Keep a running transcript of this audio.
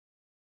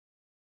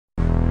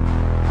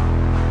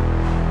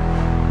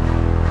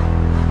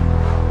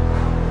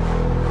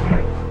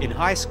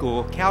high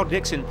school, Cal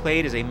Dixon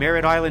played as a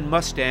Merritt Island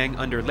Mustang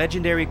under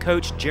legendary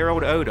coach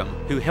Gerald Odom,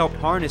 who helped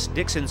harness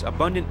Dixon's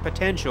abundant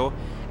potential,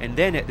 and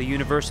then at the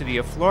University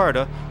of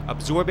Florida,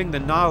 absorbing the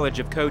knowledge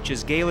of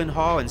coaches Galen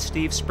Hall and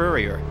Steve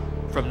Spurrier.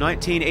 From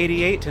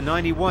 1988 to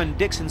 91,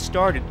 Dixon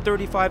started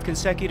 35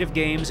 consecutive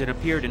games and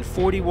appeared in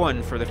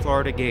 41 for the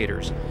Florida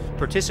Gators,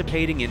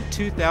 participating in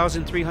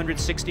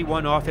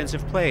 2,361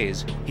 offensive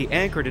plays. He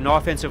anchored an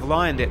offensive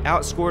line that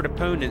outscored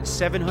opponents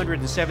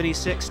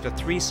 776 to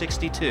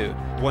 362,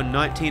 won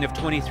 19 of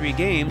 23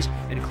 games,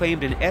 and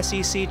claimed an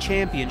SEC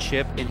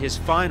championship in his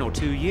final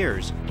 2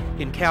 years.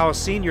 In Cal's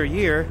senior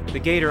year, the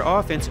Gator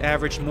offense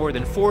averaged more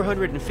than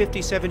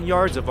 457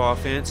 yards of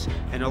offense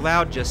and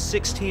allowed just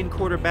 16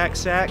 quarterback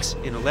sacks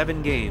in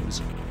 11 games.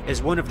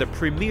 As one of the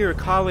premier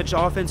college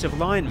offensive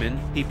linemen,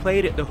 he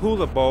played at the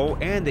Hula Bowl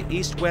and the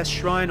East-West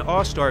Shrine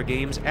All-Star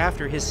Games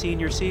after his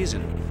senior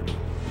season.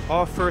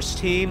 All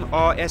first-team,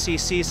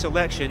 all-SEC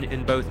selection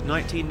in both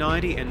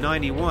 1990 and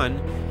 91,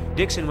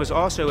 Dixon was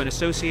also an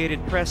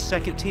Associated Press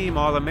second-team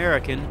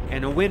All-American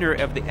and a winner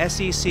of the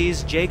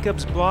SEC's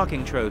Jacobs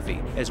Blocking Trophy,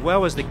 as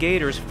well as the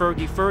Gators'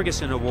 Fergie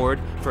Ferguson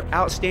Award for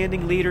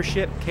outstanding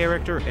leadership,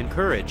 character, and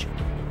courage.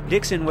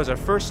 Dixon was a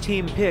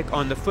first-team pick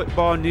on the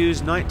Football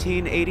News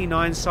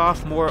 1989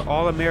 Sophomore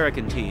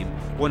All-American team,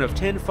 one of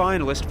 10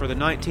 finalists for the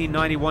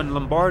 1991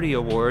 Lombardi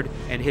Award,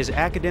 and his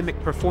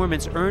academic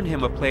performance earned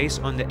him a place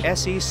on the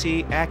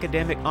SEC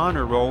Academic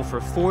Honor Roll for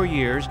 4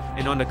 years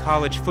and on the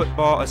College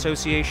Football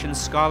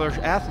Association's Scholar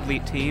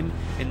Athlete team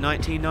in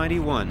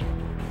 1991.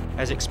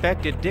 As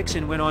expected,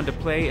 Dixon went on to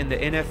play in the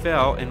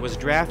NFL and was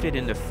drafted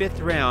in the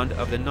 5th round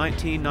of the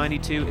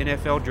 1992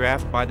 NFL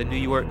Draft by the New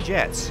York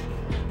Jets.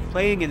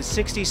 Playing in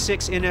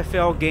 66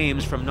 NFL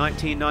games from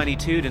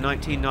 1992 to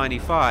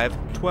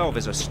 1995, 12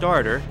 as a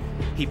starter,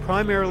 he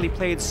primarily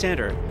played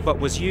center, but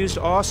was used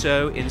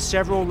also in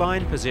several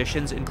line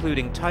positions,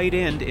 including tight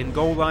end in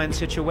goal line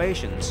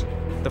situations.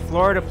 The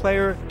Florida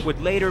player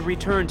would later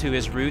return to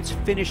his roots,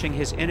 finishing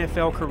his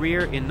NFL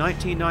career in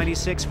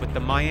 1996 with the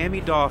Miami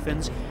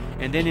Dolphins,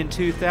 and then in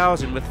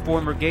 2000 with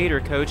former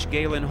Gator coach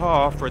Galen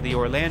Hall for the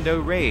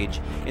Orlando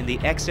Rage in the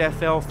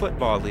XFL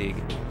Football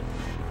League.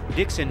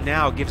 Dixon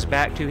now gives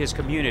back to his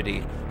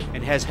community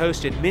and has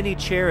hosted many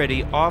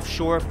charity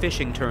offshore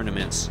fishing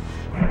tournaments.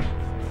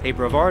 A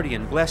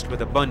Bravardian blessed with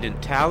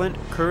abundant talent,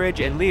 courage,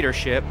 and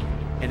leadership,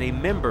 and a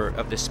member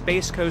of the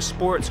Space Coast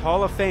Sports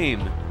Hall of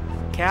Fame,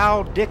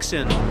 Cal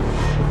Dixon.